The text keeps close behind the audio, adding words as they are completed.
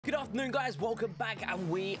Good afternoon, guys. Welcome back, and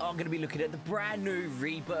we are going to be looking at the brand new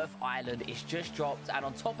Rebirth Island. It's just dropped, and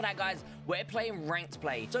on top of that, guys, we're playing ranked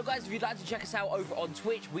play. So, guys, if you'd like to check us out over on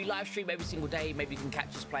Twitch, we live stream every single day. Maybe you can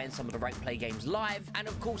catch us playing some of the ranked play games live. And,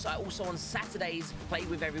 of course, I also on Saturdays play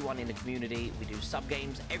with everyone in the community. We do sub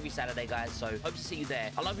games every Saturday, guys, so hope to see you there.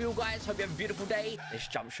 I love you all, guys. Hope you have a beautiful day. Let's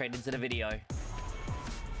jump straight into the video.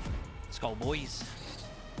 Let's go, boys.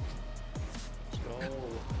 Let's go.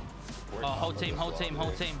 Oh, whole team. Oh, over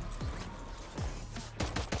here.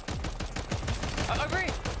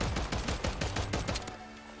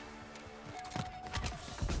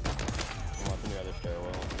 I'm watching the other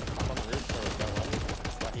stairwell. I'm on the roof, so don't run.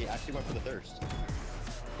 But he actually went for the thirst.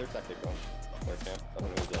 Thirst tactic, bro. Or camp. I don't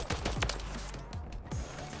know who's that.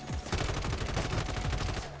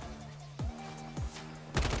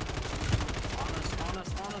 On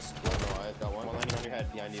us. Oh, no, I got one landing on your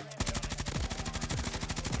head behind you.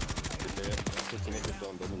 His teammates are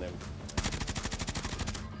still in building them.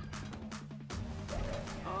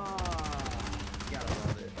 Gotta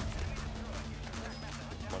love it.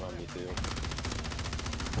 One on me too.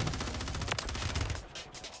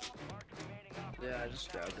 Yeah, I just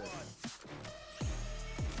grabbed it.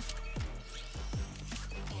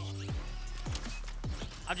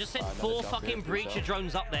 I've just sent 4 fucking breacher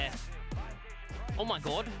drones up there. Oh my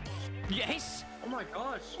god. Yes! Oh my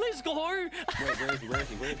gosh! Let's go! Where is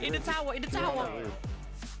he? In the tower!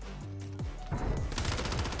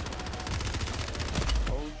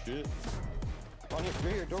 Oh shit. On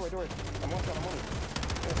here, doorway. I'm on it.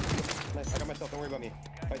 Nice, I got myself, don't worry about me.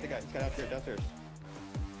 Fight the guy, he's got downstairs.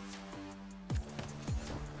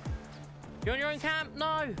 You're on your own camp?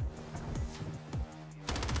 No!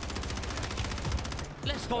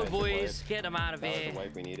 Let's go, boys. Get them out of here. That was the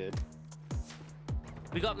wipe we needed.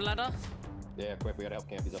 We got the ladder? Yeah, quick, we gotta help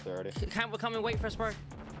camp, he's up there already. Camp, we're coming, wait for us, bro.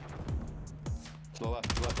 Slow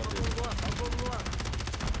left up here. I'll go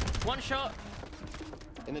left. One shot.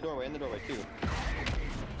 In the doorway too.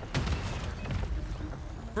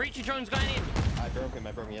 Breacher drone's going in. I broke him,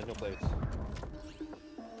 he has no plates.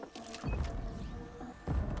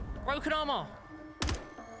 Broken armor.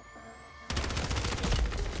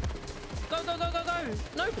 Go.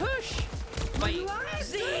 No push. Wait,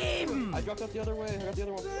 Zim! I dropped out the other way, I got the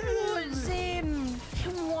other one. Oh, Zim!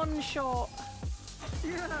 One shot.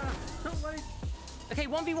 Yeah, like... Okay,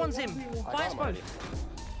 1v1 Zim. Buy us both.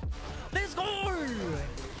 Let's go!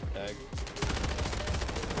 Tag.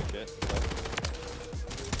 Good shit.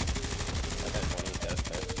 That guy's 20 death.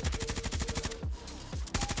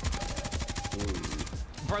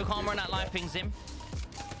 Broke armor on that live ping, Zim.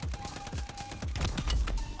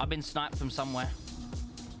 I've been sniped from somewhere.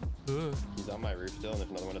 He's on my roof still, and there's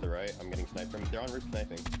another one to the right. I'm getting sniped from. They're on roof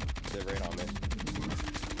sniping. They're right on me.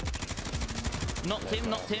 Knocked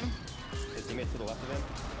him. His teammates to the left of him.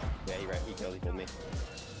 Yeah, he killed me.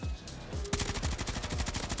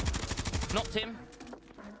 Knocked him.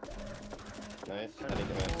 Nice. I think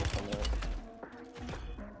the man on there.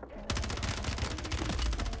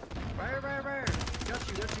 Fire. Got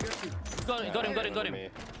you. Got him. Got him.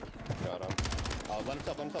 Oh, let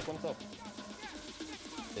himself.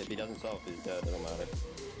 If he doesn't self, he's dead. Doesn't matter.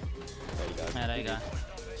 There you go.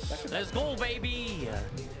 Let's go, baby.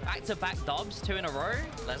 Back-to-back dubs, 2 in a row.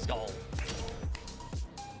 Let's go.